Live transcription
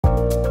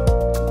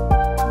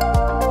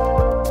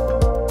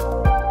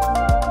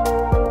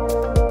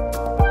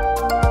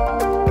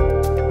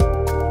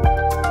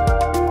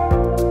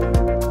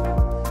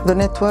the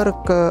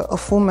network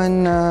of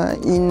women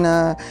in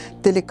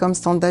telecom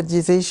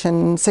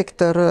standardization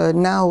sector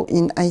now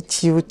in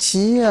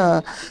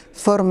ITOT,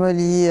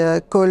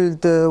 formerly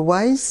called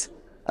WISE,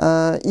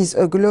 is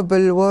a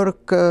global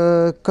work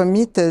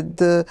committed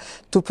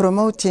to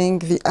promoting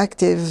the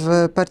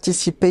active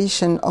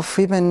participation of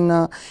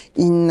women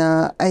in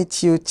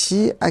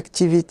ITOT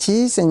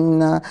activities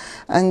and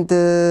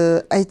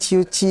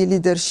ITOT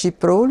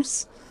leadership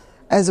roles,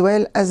 as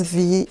well as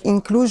the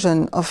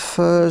inclusion of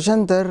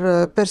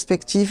gender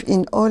perspective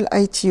in all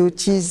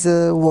ITOT's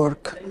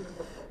work.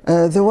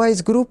 The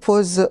WISE group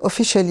was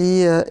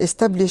officially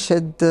established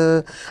at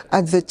the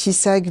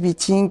TSAG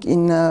meeting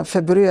in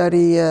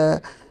February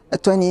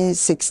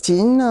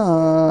 2016,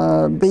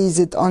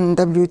 based on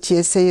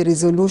WTSA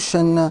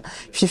Resolution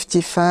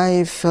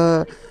 55,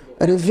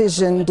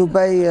 Revision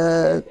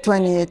Dubai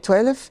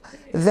 2012.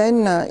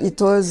 Then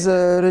it was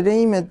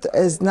renamed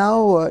as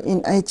now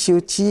in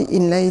ITOT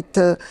in late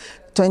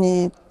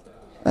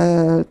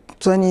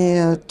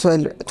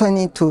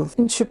 2022.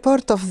 In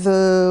support of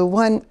the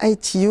One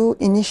ITU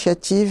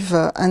initiative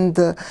and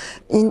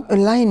in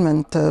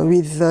alignment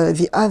with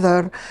the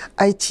other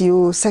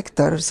ITU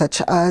sectors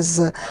such as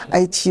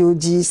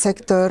ITUD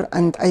sector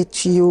and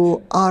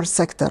ITUR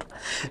sector.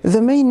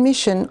 The main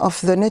mission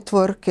of the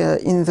network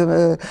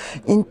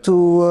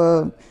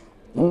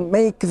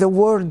make the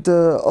world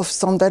of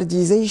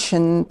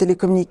standardization,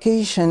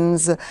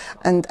 telecommunications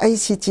and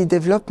ICT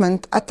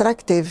development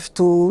attractive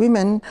to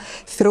women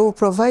through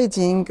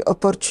providing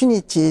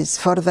opportunities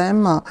for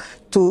them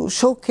to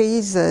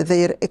showcase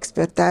their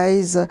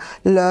expertise,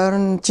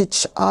 learn,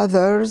 teach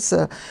others,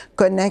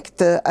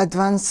 connect,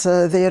 advance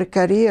their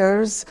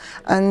careers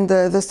and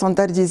the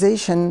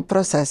standardization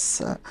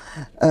process.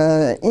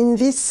 In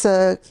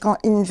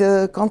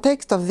the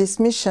context of this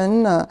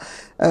mission,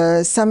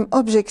 some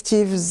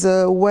objectives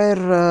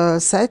were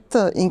set,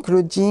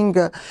 including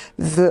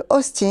the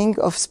hosting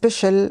of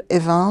special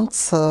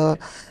events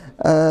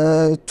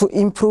to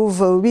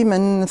improve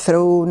women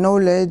through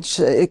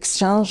knowledge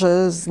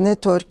exchanges,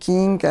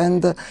 networking,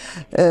 and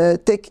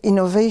tech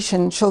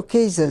innovation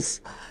showcases.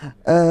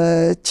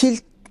 Till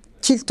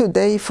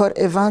today, 4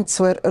 events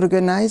were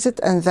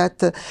organized, and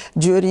that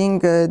during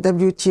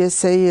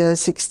WTSA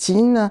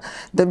 16,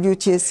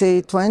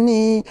 WTSA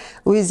 20,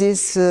 with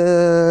this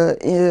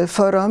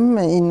forum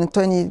in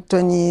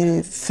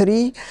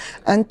 2023,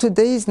 and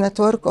today's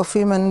network of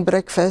women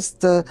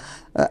breakfast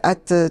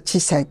at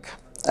TSAG.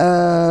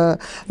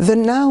 The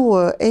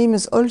now aim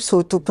is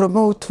also to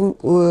promote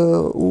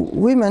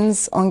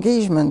women's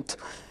engagement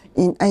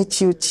in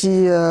ITOT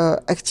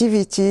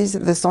activities,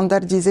 the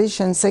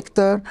standardization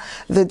sector,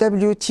 the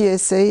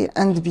WTSA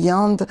and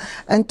beyond,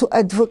 and to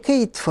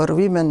advocate for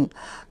women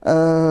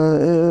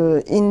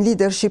in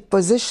leadership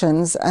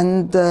positions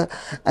and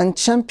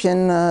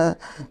champion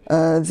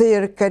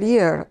their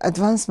career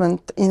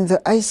advancement in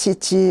the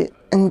ICT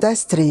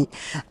industry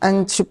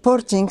and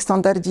supporting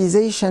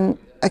standardization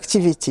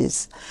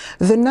activities.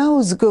 The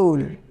now's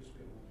goal,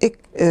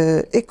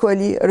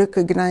 equally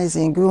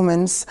recognizing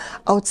women's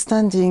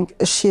outstanding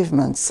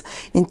achievements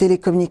in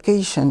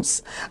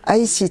telecommunications,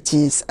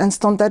 ICTs, and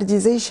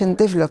standardization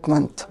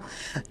development,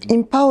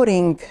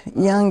 empowering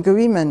young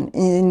women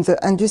in the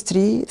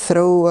industry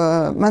through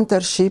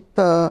mentorship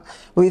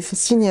with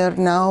senior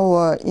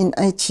now in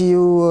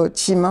ITU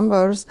team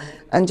members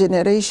and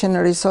generation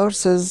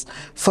resources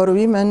for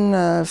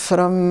women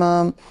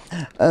from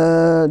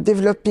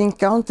developing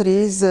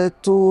countries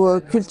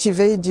to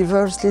cultivate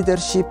diverse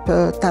leadership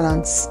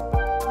talents.